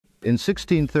In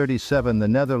 1637, the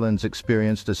Netherlands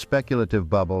experienced a speculative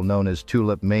bubble known as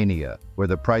Tulip Mania, where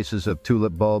the prices of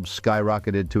tulip bulbs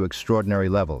skyrocketed to extraordinary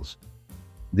levels.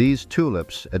 These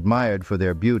tulips, admired for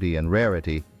their beauty and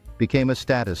rarity, became a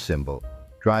status symbol,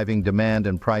 driving demand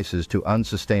and prices to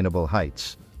unsustainable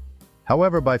heights.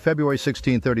 However, by February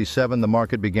 1637, the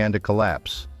market began to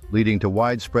collapse, leading to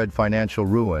widespread financial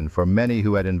ruin for many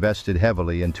who had invested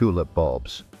heavily in tulip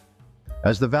bulbs.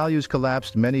 As the values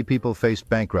collapsed, many people faced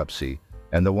bankruptcy,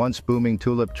 and the once booming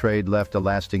tulip trade left a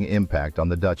lasting impact on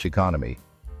the Dutch economy.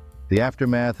 The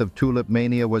aftermath of Tulip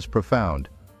Mania was profound,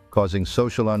 causing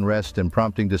social unrest and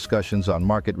prompting discussions on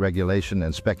market regulation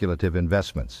and speculative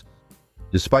investments.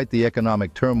 Despite the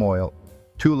economic turmoil,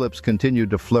 tulips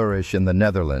continued to flourish in the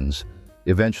Netherlands,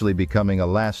 eventually becoming a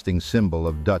lasting symbol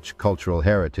of Dutch cultural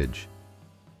heritage.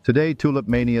 Today, Tulip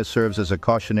Mania serves as a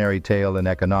cautionary tale in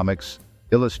economics,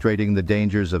 illustrating the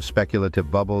dangers of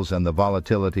speculative bubbles and the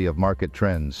volatility of market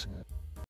trends.